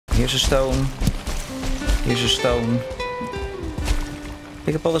here's a stone. Here's a stone.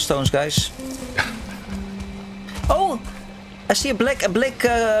 Pick up all the stones, guys. Oh! I see a black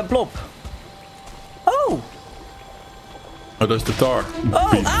blob. Oh! Oh, that's the tar.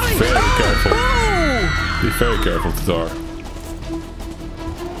 Oh, Be very careful. Oh! Be very careful with the tar.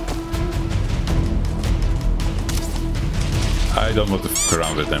 I don't want to fuck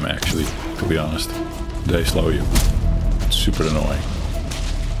around with them actually, to be honest. They slow you. It's super annoying.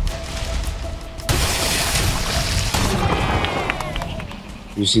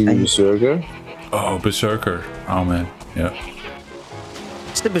 You see the Berserker? Oh, Berserker. Oh man, yeah.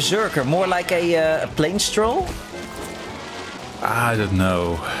 Is the Berserker more like a plane stroll? I don't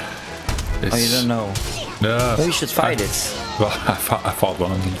know. It's... Oh, you don't know? No. Maybe you should fight it. Well, I fought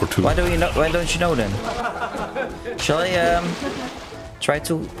one or two. Why don't you know? Why don't you know then? Shall I try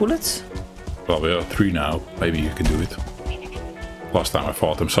to pull it? Well, we are 3 now. Maybe you can do it. Last time I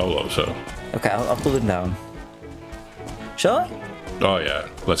fought him solo, so. Okay, I'll pull it down. Shall I? Oh yeah,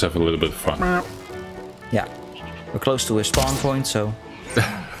 let's have a little bit of fun. Yeah, we're close to a spawn point, so.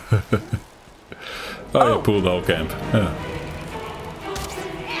 Oh, yeah, pull the whole camp. Yeah.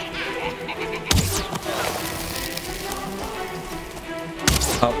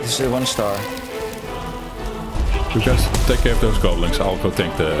 Oh, this is 1 star. You guys take care of those goblins. I'll go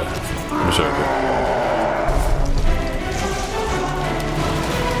take the Berserker.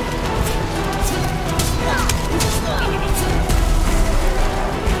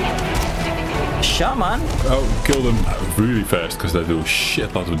 Shaman? Oh, kill them really fast because they do a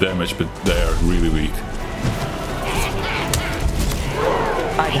shit lot of damage, but they are really weak.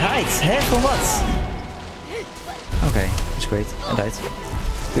 Hide. Hey, for what? Okay, that's great. I died.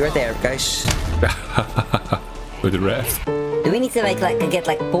 Be right there, guys. With the raft. Do we need to get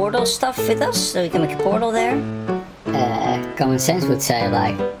portal stuff with us so we can make a portal there? Common sense would say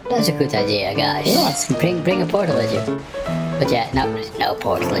that's a good idea, guys. Yes, bring a portal with you. But yeah, no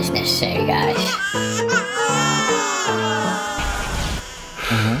portal is necessary, guys.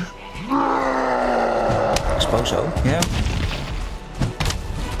 I suppose so, yeah.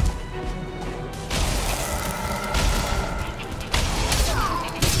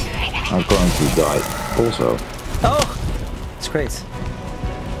 I'm going to die also. Oh! It's great.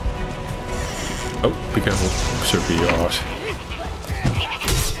 Oh, be careful. Berserker your ass.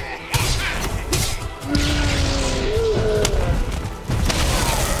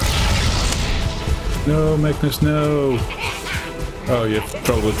 No, Magnus, no! Oh, you have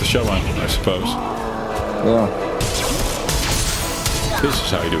trouble with the shaman, I suppose. Yeah. This is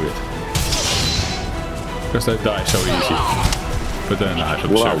how you do it. Because they die so easy. But then I have a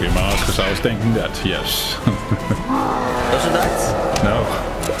Berserker in my ass because I was thinking that, yes. Does it die? No.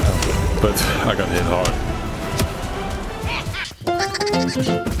 But I got hit hard.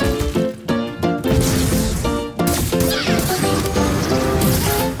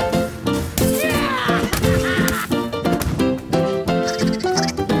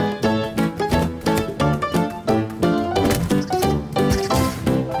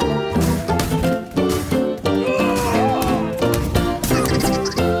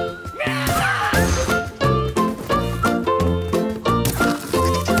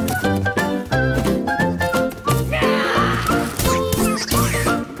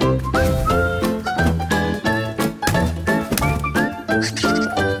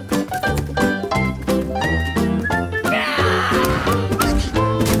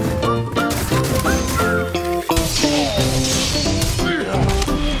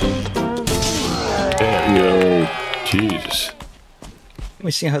 Jesus.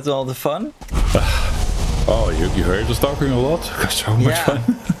 We see how to all the fun. Oh, you heard us talking a lot? Got so much fun.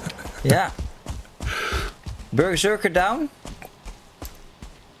 Yeah. Berserker down.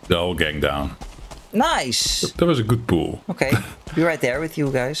 The whole gang down. Nice. That was a good pool. Okay, be right there with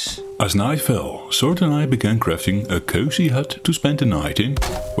you guys. As night fell, Sword and I began crafting a cozy hut to spend the night in,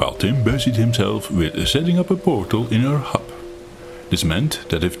 while Tim busied himself with setting up a portal in our hub. This meant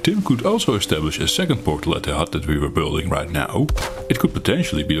that if Tim could also establish a second portal at the hut that we were building right now, it could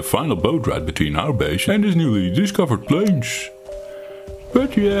potentially be the final boat ride between our base and his newly discovered plains.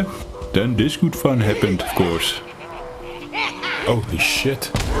 But yeah, then this good fun happened, of course. Holy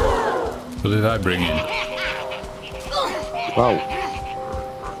shit. What did I bring in? Wow.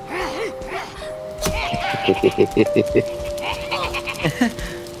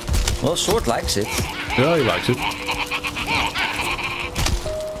 Well, Sword likes it. Yeah, he likes it.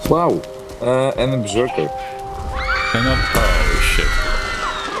 Wow. And a Berserker. And then, oh shit.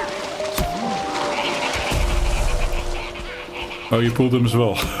 Oh, you pulled them as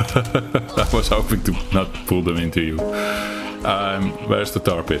well. I was hoping to not pull them into you. Where's the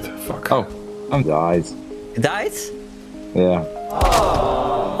tar pit? Fuck. Oh, I died. You died? Yeah.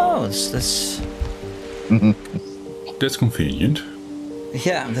 Oh, that's That's convenient.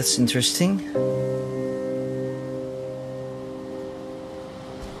 yeah, that's interesting.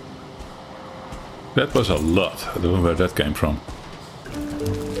 That was a lot. I don't know where that came from.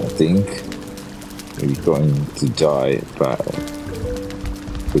 I think we're going to die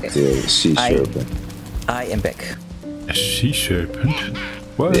with the sea serpent. I am back. A sea serpent?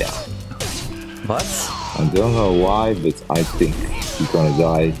 What? Yeah. What? I don't know why, but I think we're gonna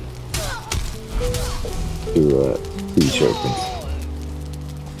die to a sea serpent.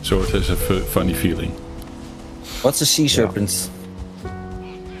 So it has a funny feeling. What's a sea serpent?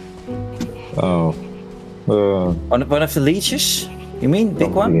 Oh. One of the leeches? You mean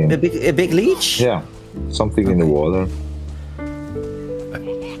big one? Yeah. A big leech? Yeah. Something in the water.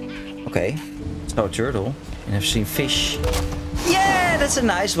 Okay. So turtle. And I've seen fish. Yeah, that's a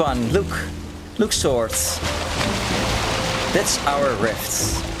nice one. Look, swords. That's our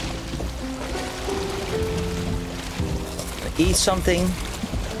rift. Eat something.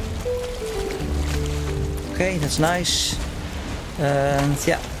 Okay, that's nice. And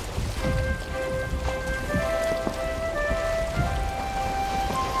yeah.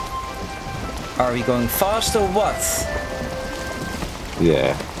 Are we going fast or what?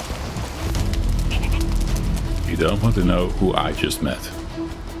 Yeah. You don't want to know who I just met.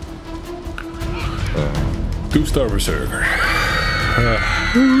 2-star Berserker.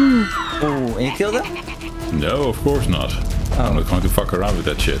 Oh, and you killed him? No, of course not. I'm not going to fuck around with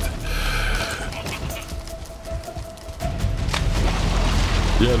that shit.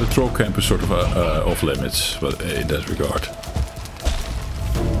 Yeah, the troll camp is sort of off limits, but in that regard.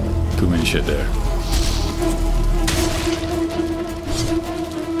 Too many shit there.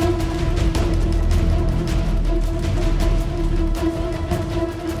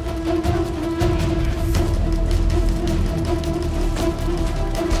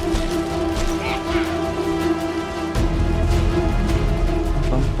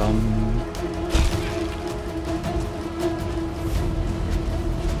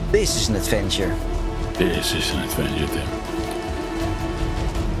 This is an adventure. This is an adventure, Tim.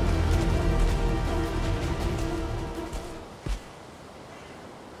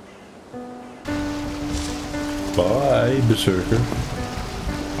 Bye, Berserker.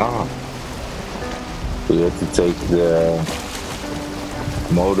 Ah. We have to take the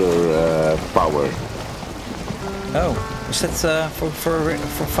motor power. Oh, is that for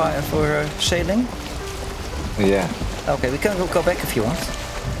sailing? Yeah. Okay, we can go back if you want.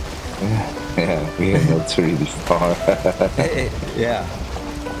 Yeah, we are not really far. Yeah.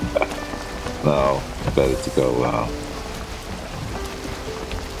 No, better to go.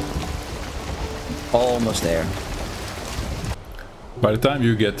 Almost there. By the time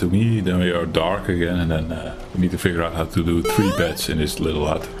you get to me, then we are dark again, and then we need to figure out how to do 3 beds in this little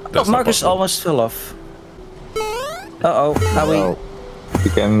hut. That's Oh, Marcus almost fell off. Uh-oh, how No, we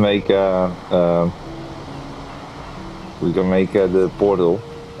can make the portal.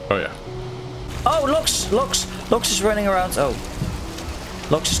 Oh yeah. Oh, Lox is running around. Oh.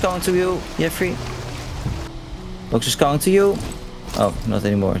 Lox is going to you, Jeffrey. Lox is going to you. Oh, not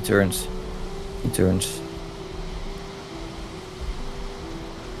anymore. It turns. It turns.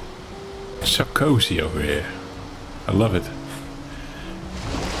 It's so cozy over here. I love it.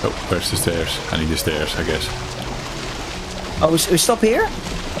 Oh, where's the stairs? I need the stairs, I guess. Oh, we stop here?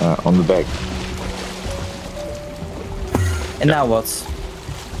 On the back. And now what?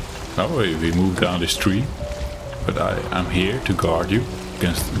 No, we move down this tree. But I'm here to guard you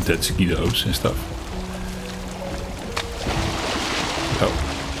against dead mosquitoes and stuff. Oh,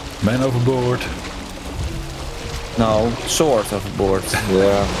 man overboard. No, sword overboard.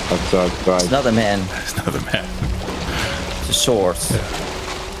 Yeah, that's right. It's not a man. It's not a man. It's a sword. Yeah.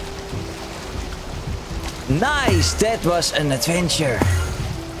 Nice! That was an adventure.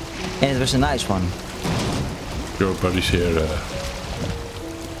 And it was a nice one. Your buddy's here.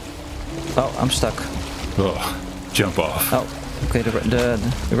 Oh, I'm stuck. Oh, jump off. Oh, okay, the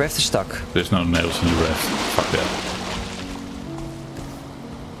raft is stuck. There's no nails in the raft. Fuck that.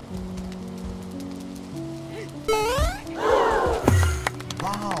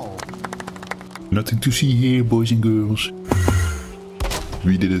 Wow. Nothing to see here, boys and girls.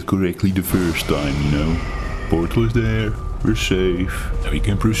 We did it correctly the first time, you know. Portal is there, we're safe. Now we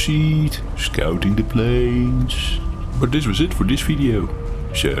can proceed, scouting the plains. But this was it for this video.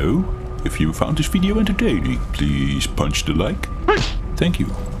 So, if you found this video entertaining, please punch the like. Thank you.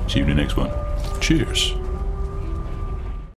 See you in the next one. Cheers.